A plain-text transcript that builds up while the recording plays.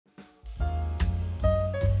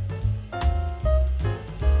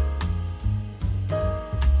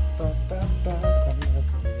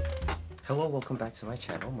Hello, welcome back to my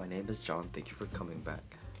channel. My name is John. Thank you for coming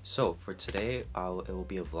back. So for today, it will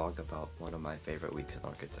be a vlog about one of my favorite weeks in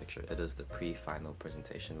architecture. It is the pre-final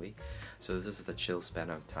presentation week. So this is the chill span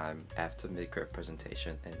of time after mid-crit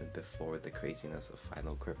presentation and before the craziness of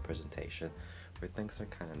final crit presentation, where things are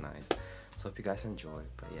kind of nice. So hope you guys enjoy.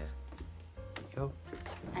 But yeah, here you go.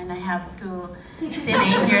 And I have two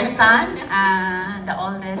teenager son. The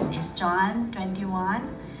oldest is John,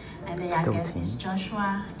 21. And the youngest is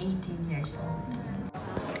Joshua, 18 years old.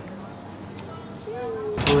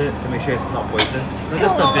 Pull it to make sure it's not poison. No,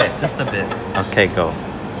 just a bit, just a bit. Okay, go.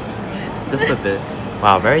 Just a bit.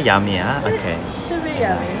 Wow, very yummy, huh? Okay. Should be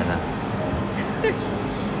yummy.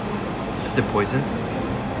 Is it poisoned?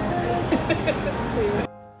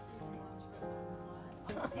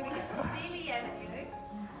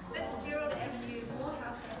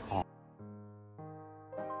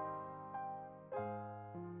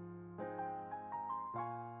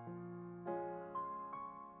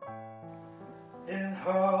 In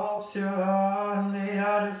hopes you're on the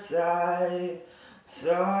other side,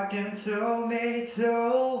 talking to me too,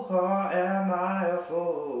 or am I a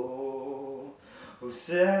fool who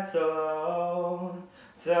sits alone,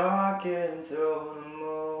 talking to the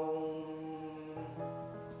moon?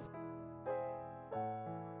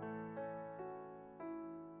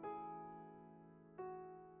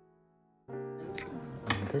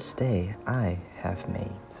 On this day, I have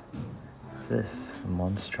made this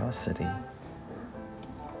monstrosity.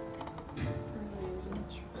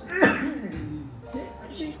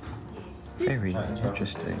 Very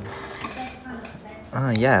interesting.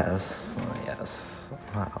 Yes. Yes.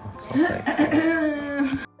 Wow. So sexy.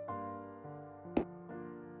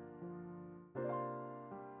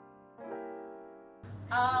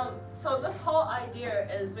 So this whole idea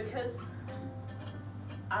is because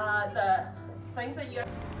the things that you...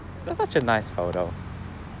 That's such a nice photo.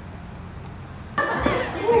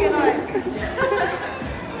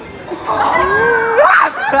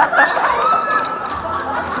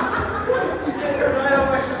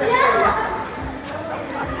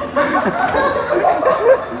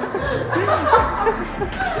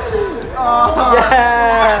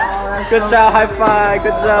 Yeah! Good job, high five,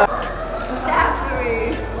 good job.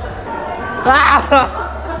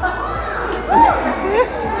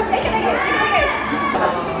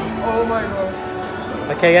 Oh my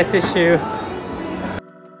god. Okay, get tissue.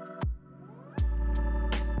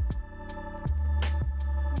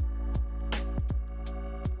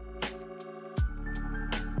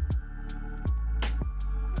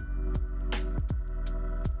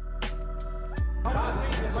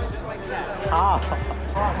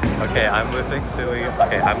 Okay, I'm losing to Liam.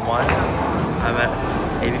 Okay, I'm 1. I'm at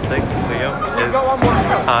 86. Liam is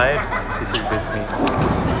tied. CC beats me.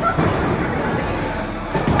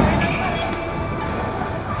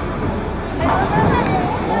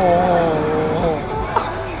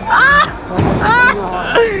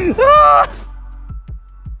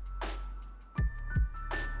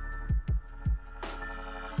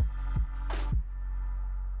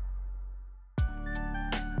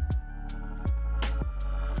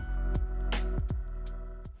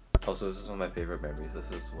 Also, this is one of my favorite memories.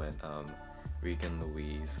 This is when Regan,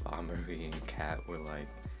 Louise, Marie, and Kat were like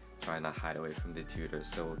trying to hide away from the tutor.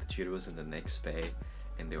 So the tutor was in the next bay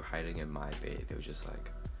and they were hiding in my bay. They were just like,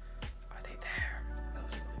 are they there? That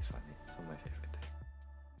was really funny. It's one of my favorite things.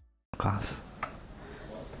 Class.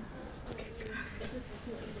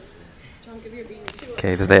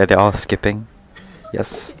 Okay, they're all skipping.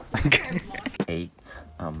 Yes. 8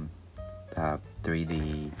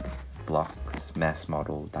 3D blocks mass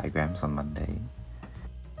model diagrams on Monday.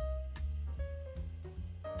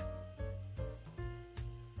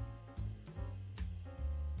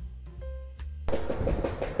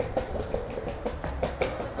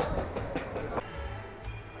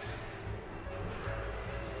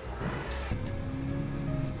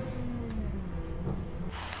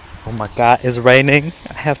 Oh my god, it's raining.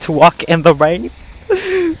 I have to walk in the rain.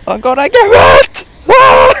 I'm gonna get wet!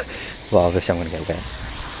 Ah! Well, obviously I'm gonna get wet.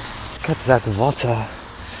 Look at that water.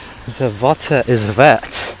 The water is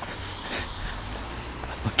wet.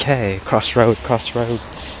 Okay, crossroad.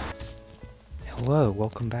 Hello,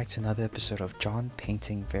 welcome back to another episode of John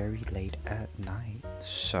painting very late at night.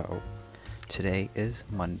 So, today is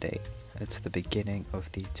Monday. It's the beginning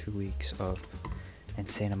of the 2 weeks of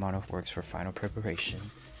insane amount of works for final preparation.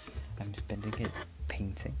 I'm spending it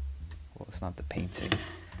painting. Well, it's not the painting.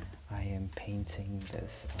 I am painting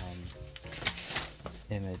this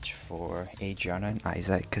image for Adriana and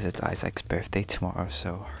Isaac because it's Isaac's birthday tomorrow,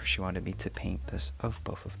 so she wanted me to paint this of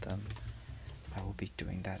both of them. I will be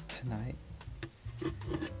doing that tonight.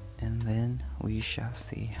 and then we shall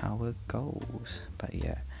see how it goes. But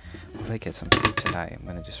yeah, if I get some sleep tonight, I'm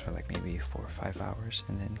gonna just for like maybe 4 or 5 hours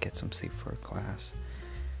and then get some sleep for class,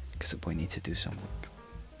 because the boy needs to do some work.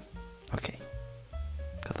 Okay,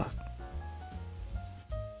 good luck.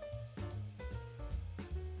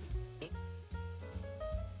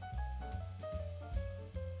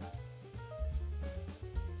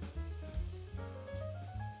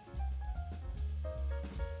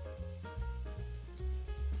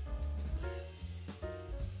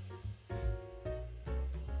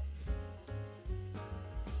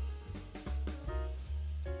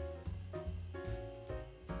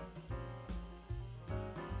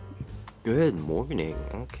 Good morning.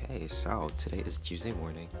 Okay, so today is Tuesday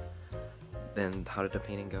morning. Then how did the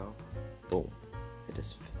painting go? Boom. It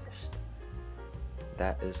is finished.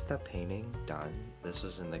 That is the painting done. This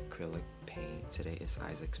was an acrylic paint. Today is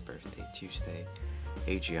Isaac's birthday, Tuesday.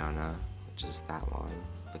 Adriana, which is that one,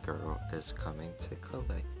 the girl, is coming to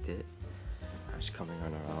collect it. She's coming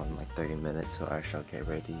on around like 30 minutes, so I shall get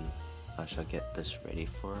ready. I shall get this ready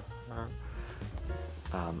for her.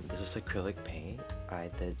 This is acrylic paint. I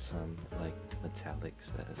did some like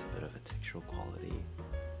metallics that has a bit of a textural quality.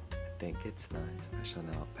 I think it's nice. I shall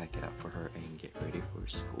now pack it up for her and get ready for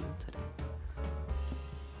school today.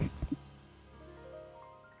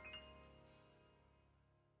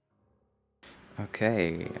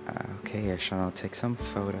 Okay, I shall now take some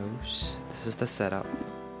photos. This is the setup.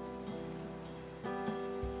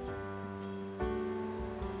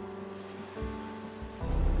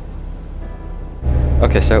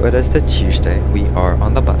 Okay, so it is the Tuesday. We are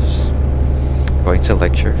on the bus, going to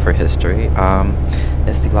lecture for history.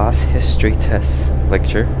 It's the last history test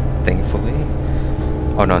lecture, thankfully.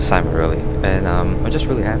 Oh no, assignment really. And I'm just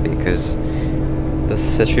really happy because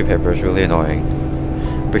this history paper is really annoying.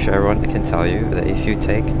 I'm pretty sure everyone can tell you that if you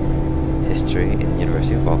take history in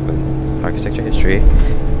University of Auckland, architecture history,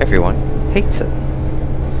 everyone hates it.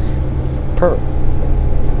 Period.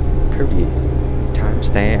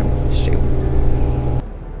 Timestamp. Shoot.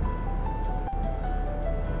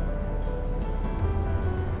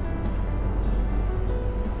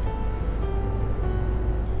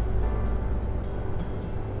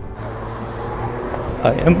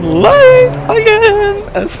 I am late again,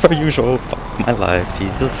 as per usual. Fuck my life,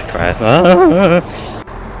 Jesus Christ. I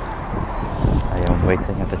am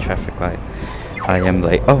waiting at the traffic light. I am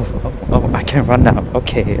late. Oh, I can run now.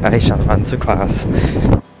 Okay, I shall run to class.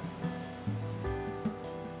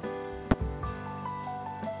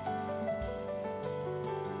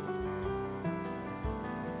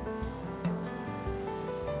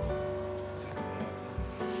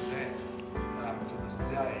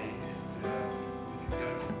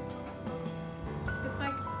 It's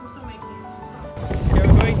like I'm still making You're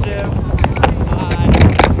going to. Bye.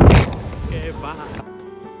 Okay, bye.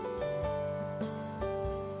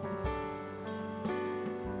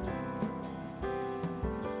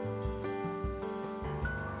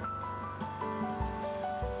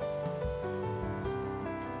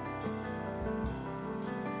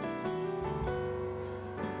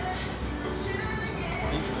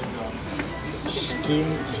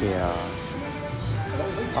 Skincare.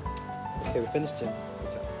 Okay, we finished, Jim.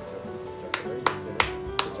 Good job.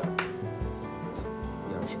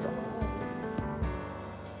 You're strong.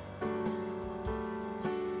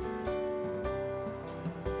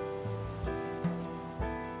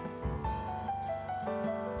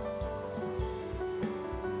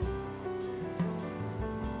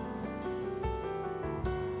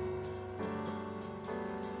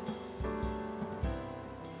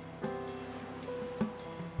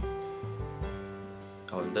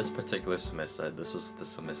 Oh, in this particular semester, this was the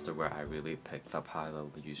semester where I really picked up how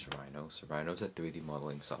to use Rhino. So Rhino is a 3D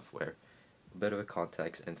modeling software. A bit of a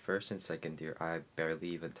context, in first and second year, I barely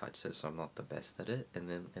even touched it, so I'm not the best at it. And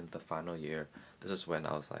then in the final year, this is when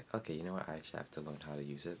I was like, okay, you know what, I actually have to learn how to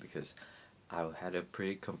use it, because I had a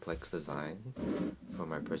pretty complex design for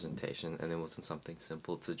my presentation, and it wasn't something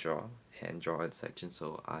simple to draw, hand draw in sections,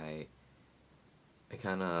 so I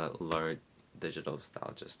kind of learned digital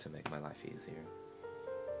style just to make my life easier.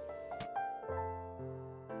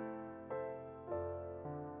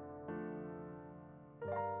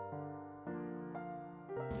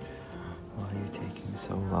 Why are you taking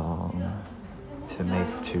so long to make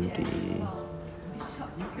 2D?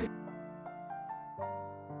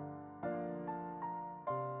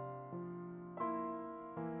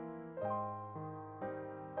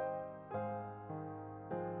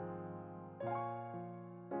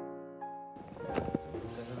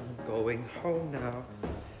 Going home now.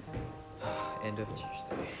 End of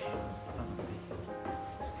Tuesday.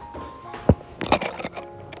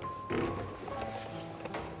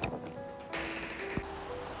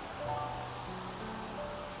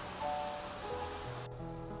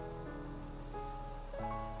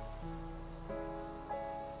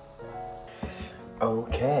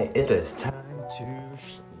 Okay, it is time to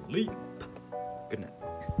sleep. Good night.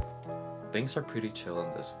 Things are pretty chill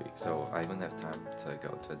in this week, so I even have time to go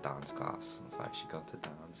to a dance class. So I actually got to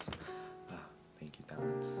dance. Thank you,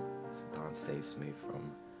 dance. Dance saves me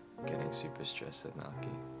from getting super stressed at Naki.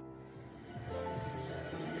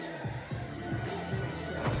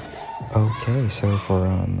 Okay, so for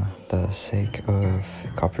the sake of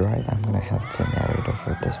copyright, I'm gonna have to narrate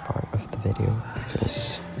over this part of the video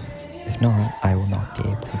because if not, I will not be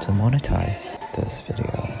able to monetize this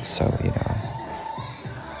video. So, you know,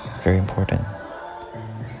 very important.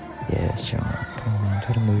 Yes, Jahn, come on,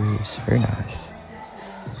 do the moves. Very nice.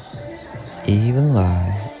 Even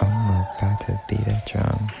lie, I'm about to beat that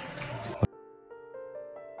drum.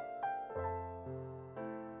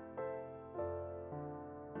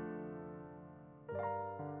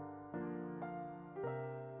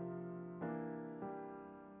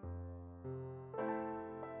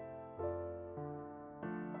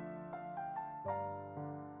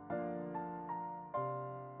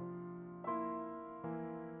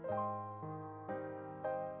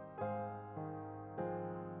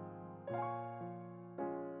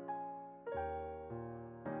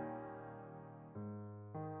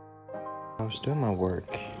 I was doing my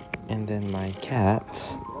work, and then my cat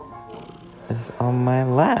is on my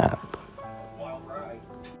lap. I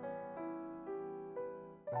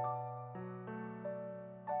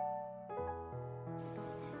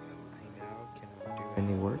now cannot do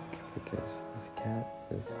any work because this cat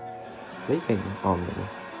is sleeping on me.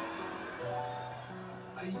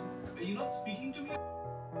 Are you not speaking to me?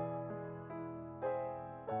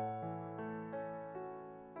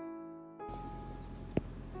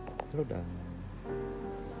 Hello, Dan.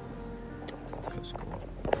 Let's go to school.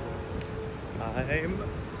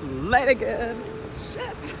 I'm late again.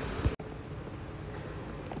 Shit.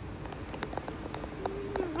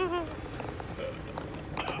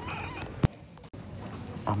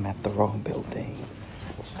 I'm at the wrong building.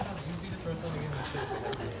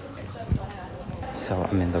 So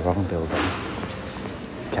I'm in the wrong building.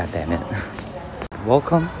 God damn it.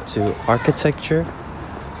 Welcome to architecture.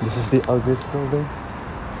 This is the ugliest building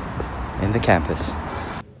in the campus.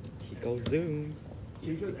 Go zoom.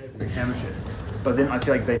 Amateur. But then I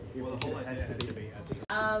feel like they.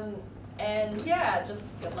 And yeah,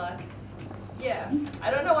 just good luck. Yeah,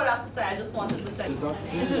 I don't know what else to say. I just wanted to say.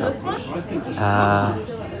 Is it this one?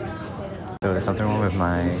 So there's something wrong with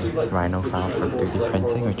my Rhino file for 3D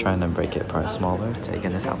printing. We're trying to break it apart smaller.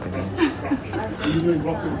 Tegan is helping me.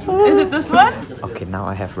 Is it this one? Okay, now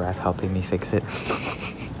I have Raph helping me fix it.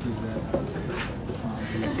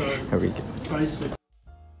 Here we go.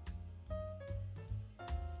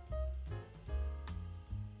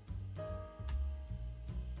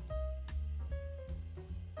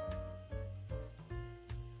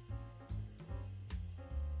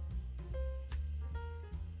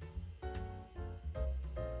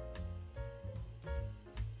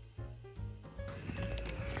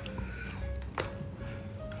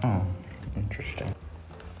 Oh, interesting.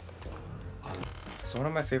 So one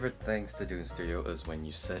of my favorite things to do in studio is when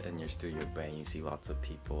you sit in your studio bay and you see lots of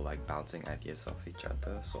people like bouncing ideas off each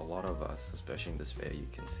other. So a lot of us, especially in this video, you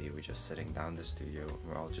can see we're just sitting down in the studio.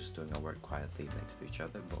 We're all just doing our work quietly next to each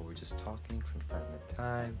other, but we're just talking from time to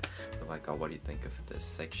time. We're like, oh, what do you think of this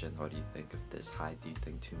section? What do you think of this height? Do you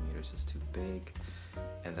think 2 meters is too big?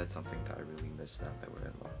 And that's something that I really miss now that we're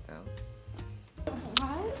in lockdown.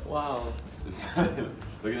 What? Wow.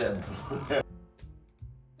 Look at that.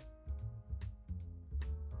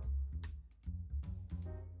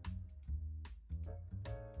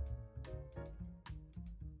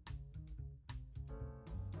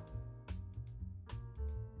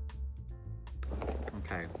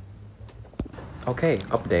 Okay,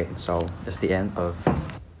 update. So it's the end of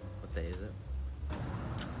what day is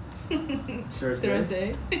it?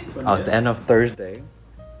 Thursday. Oh, it's the end of Thursday.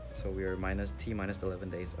 So we are minus 11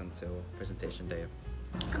 days until presentation day.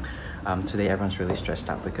 Today everyone's really stressed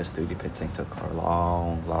out because 3D printing took a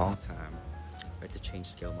long time. We had to change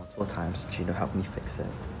scale multiple times. Gino helped me fix it.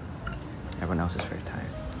 Everyone else is very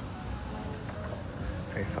tired.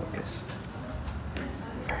 Very focused.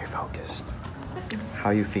 Very focused. How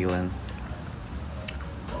you feeling?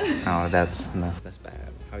 Oh, that's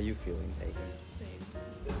bad. How you feeling, Tegan?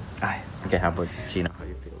 Aye. Okay, how about Gino? How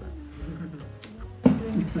you feeling?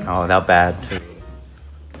 Oh, that bad too.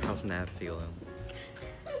 How's Nat feeling?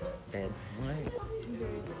 Dead. Why?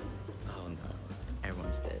 Oh no.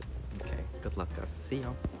 Everyone's dead. Okay. Good luck, guys. See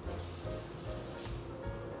y'all.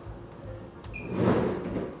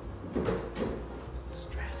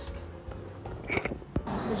 Stressed. Yeah,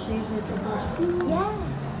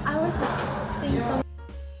 I was seeing from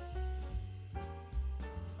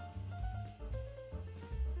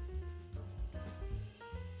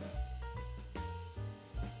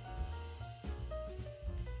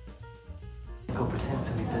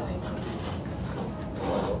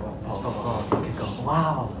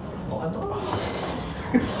Wow.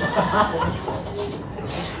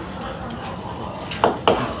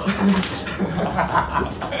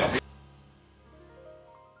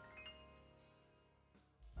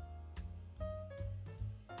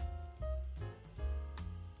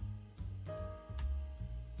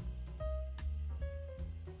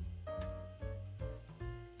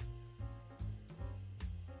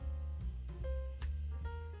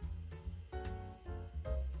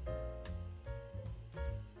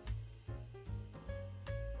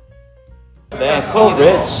 They're so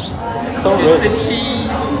rich. So rich.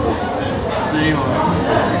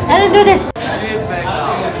 I didn't do this.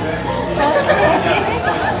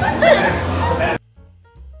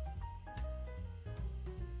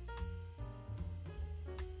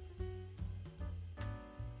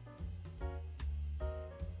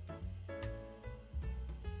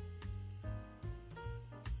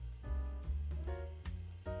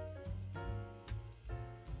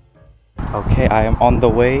 Okay, I am on the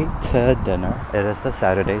way to dinner. It is the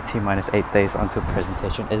Saturday, T-minus 8 days until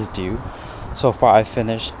presentation is due. So far I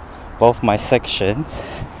finished both my sections,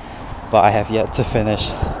 but I have yet to finish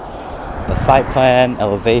the site plan,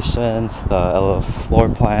 elevations, the floor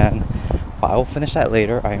plan. But I will finish that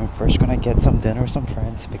later. I am first gonna get some dinner with some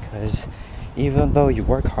friends because even though you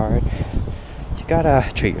work hard, you gotta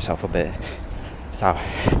treat yourself a bit. So,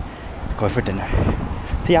 go for dinner.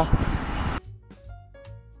 See ya!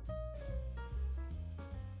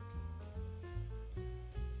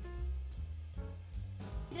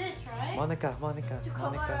 This, right? Monica. To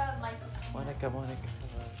cover my... Monica.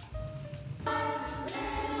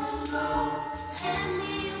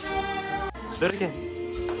 Do it again.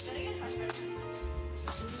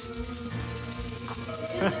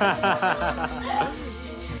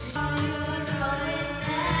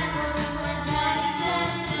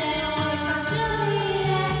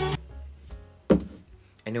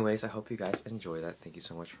 Anyways, I hope you guys enjoy that. Thank you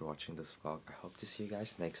so much for watching this vlog. I hope to see you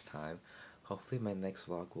guys next time. Hopefully my next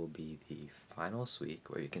vlog will be the finals week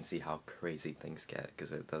where you can see how crazy things get,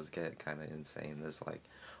 because it does get kind of insane. There's like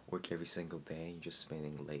work every single day and you're just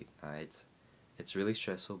spending late nights. It's really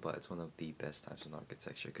stressful, but it's one of the best times in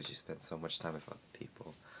architecture because you spend so much time with other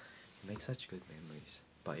people. You make such good memories.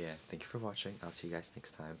 But yeah, thank you for watching. I'll see you guys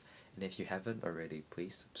next time. And if you haven't already,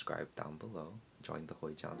 please subscribe down below. Join the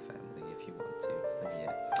Jahn family if you want to. And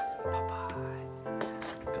yeah,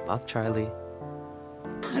 bye-bye. Good luck, Charlie.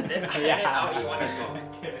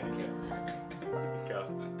 Go.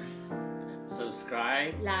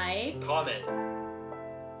 Subscribe. Like. Comment.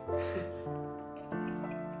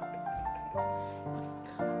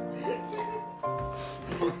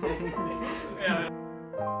 Yeah.